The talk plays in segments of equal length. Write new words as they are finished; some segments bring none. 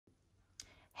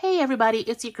Hey everybody,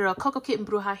 it's your girl Coco Kitten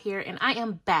Bruja here, and I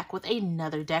am back with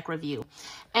another deck review.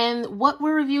 And what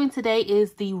we're reviewing today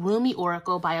is the Rumi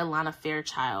Oracle by Alana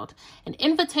Fairchild, an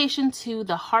invitation to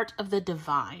the heart of the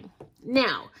divine.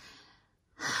 Now,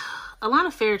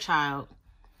 Alana Fairchild,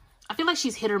 I feel like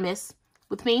she's hit or miss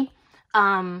with me.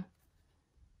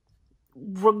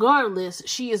 Regardless,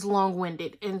 she is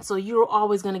long-winded, and so you're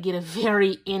always going to get a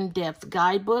very in-depth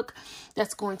guidebook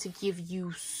that's going to give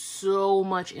you so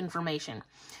much information.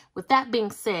 With that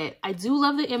being said, I do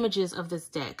love the images of this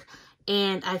deck,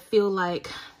 and I feel like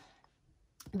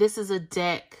this is a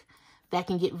deck that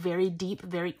can get very deep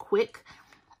very quick.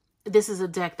 This is a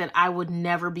deck that I would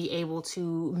never be able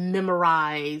to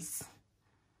memorize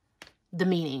the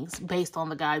meanings based on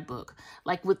the guidebook.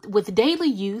 Like with daily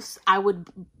use, I would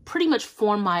pretty much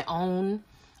form my own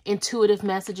intuitive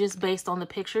messages based on the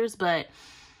pictures, but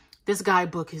this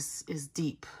guidebook is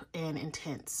deep and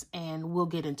intense, and we'll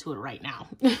get into it right now.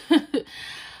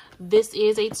 This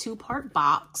is a two-part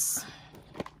box.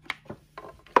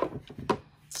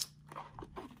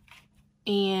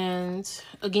 And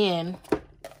again,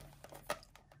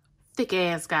 thick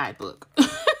ass guidebook.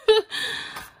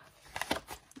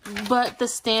 But the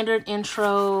standard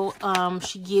intro,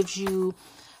 she gives you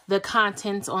the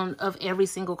contents of every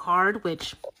single card,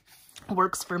 which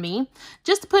works for me.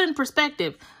 Just to put in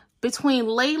perspective, between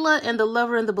Layla and the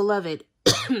Lover and the Beloved,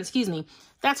 excuse me,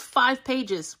 that's 5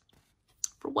 pages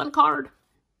for one card.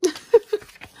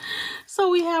 So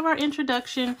we have our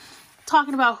introduction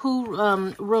talking about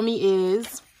who Rumi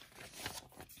is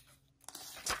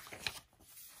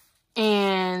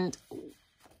and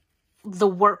the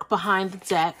work behind the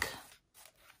deck,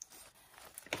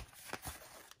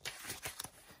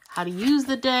 how to use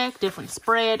the deck, different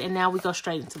spread, and now we go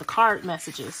straight into the card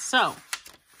messages. So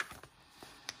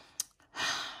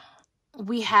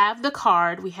we have the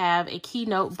card, we have a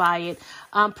keynote by it,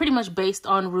 pretty much based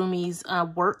on Rumi's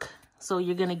work. So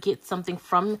you're going to get something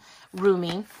from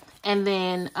Rumi. And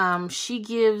then she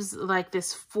gives like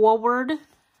this forward,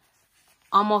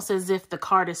 almost as if the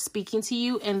card is speaking to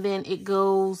you. And then it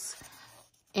goes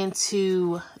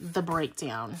into the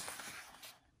breakdown.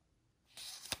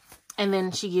 And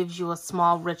then she gives you a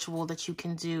small ritual that you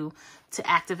can do to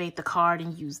activate the card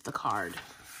and use the card.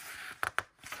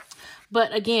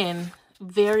 But again,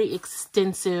 very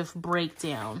extensive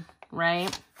breakdown,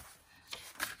 right?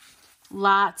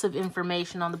 Lots of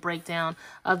information on the breakdown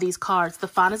of these cards. The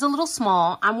font is a little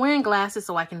small. I'm wearing glasses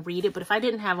so I can read it, but if I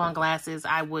didn't have on glasses,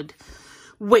 I would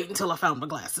wait until I found my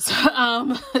glasses.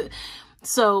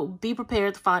 So be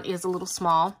prepared. The font is a little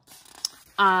small.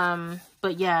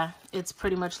 But yeah, it's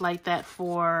pretty much like that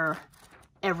for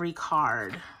every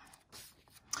card.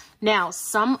 Now,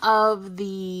 some of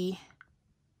the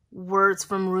words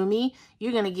from Rumi,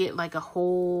 you're going to get like a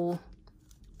whole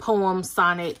poem,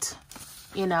 sonnet,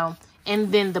 you know,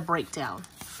 and then the breakdown,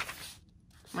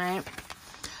 right?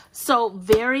 So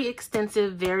very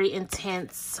extensive, very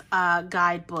intense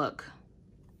guidebook.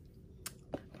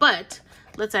 But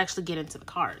let's actually get into the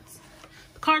cards.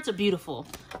 The cards are beautiful.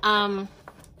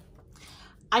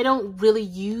 I don't really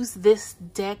use this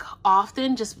deck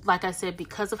often, just like I said,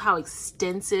 because of how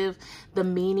extensive the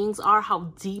meanings are,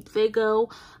 how deep they go.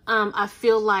 I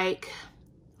feel like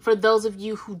for those of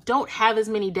you who don't have as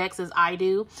many decks as I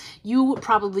do, you would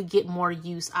probably get more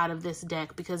use out of this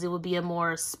deck because it would be a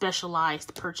more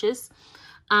specialized purchase.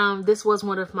 This was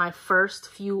one of my first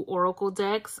few Oracle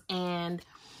decks, and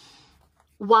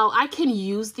while I can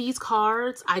use these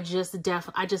cards, I just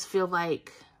feel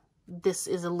like this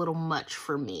is a little much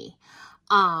for me.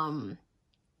 The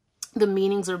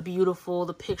meanings are beautiful,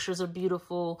 the pictures are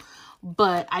beautiful,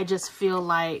 but I just feel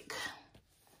like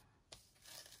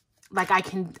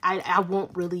I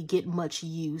won't really get much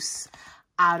use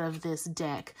out of this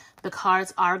deck. The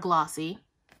cards are glossy,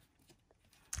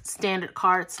 standard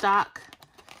card stock,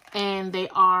 and they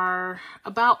are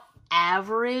about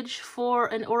average for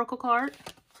an Oracle card.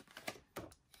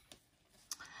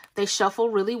 They shuffle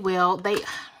really well.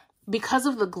 Because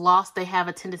of the gloss, they have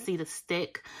a tendency to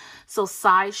stick, so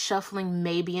side shuffling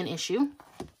may be an issue.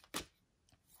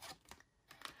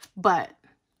 But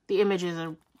the images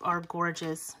are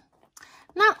gorgeous.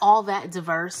 Not all that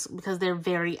diverse because they're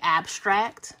very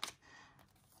abstract.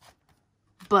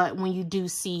 But when you do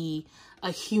see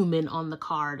a human on the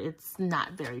card, it's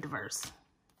not very diverse.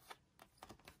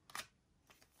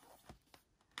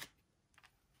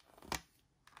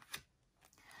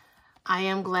 I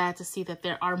am glad to see that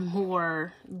there are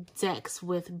more decks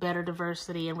with better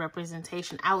diversity and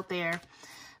representation out there.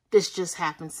 This just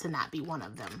happens to not be one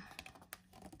of them.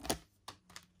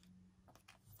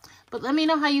 But let me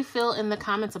know how you feel in the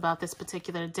comments about this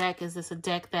particular deck. Is this a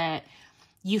deck that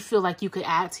you feel like you could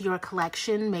add to your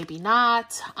collection, maybe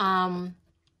not.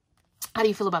 How do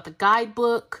you feel about the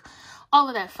guidebook? All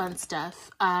of that fun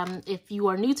stuff. If you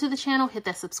are new to the channel, hit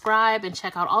that subscribe and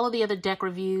check out all of the other deck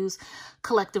reviews,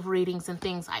 collective readings, and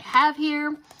things I have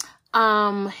here.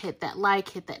 Hit that like,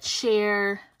 hit that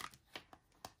share,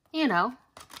 you know,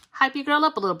 hype your girl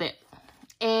up a little bit.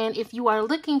 And if you are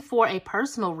looking for a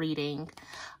personal reading,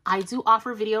 I do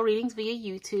offer video readings via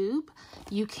YouTube.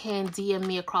 You can DM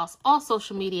me across all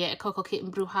social media at Coco Kitten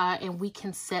Bruja, and we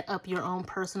can set up your own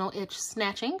personal itch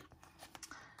snatching.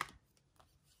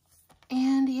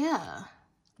 And yeah,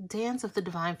 Dance of the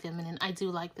Divine Feminine. I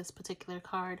do like this particular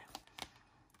card.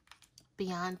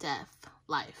 Beyond Death,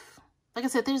 Life. Like I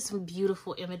said, there's some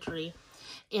beautiful imagery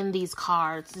in these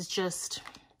cards. It's just,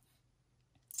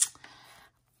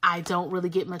 I don't really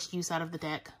get much use out of the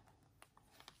deck.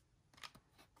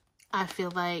 I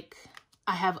feel like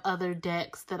I have other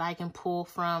decks that I can pull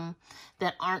from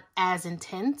that aren't as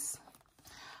intense.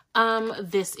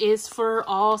 This is for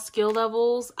all skill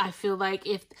levels. I feel like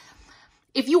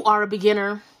if you are a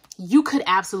beginner, you could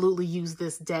absolutely use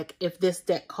this deck if this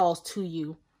deck calls to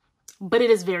you, but it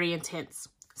is very intense.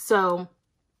 So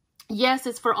yes,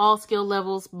 it's for all skill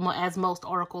levels, as most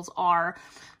oracles are,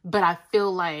 but I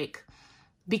feel like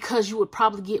because you would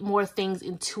probably get more things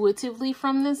intuitively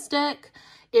from this deck,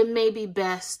 it may be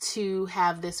best to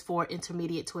have this for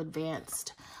intermediate to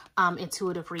advanced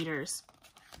intuitive readers.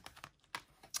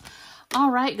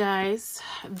 All right, guys,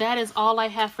 that is all I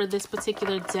have for this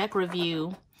particular deck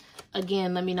review.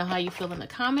 Again, let me know how you feel in the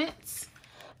comments.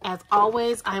 As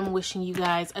always, I'm wishing you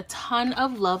guys a ton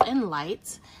of love and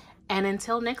light. And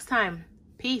until next time,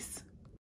 peace.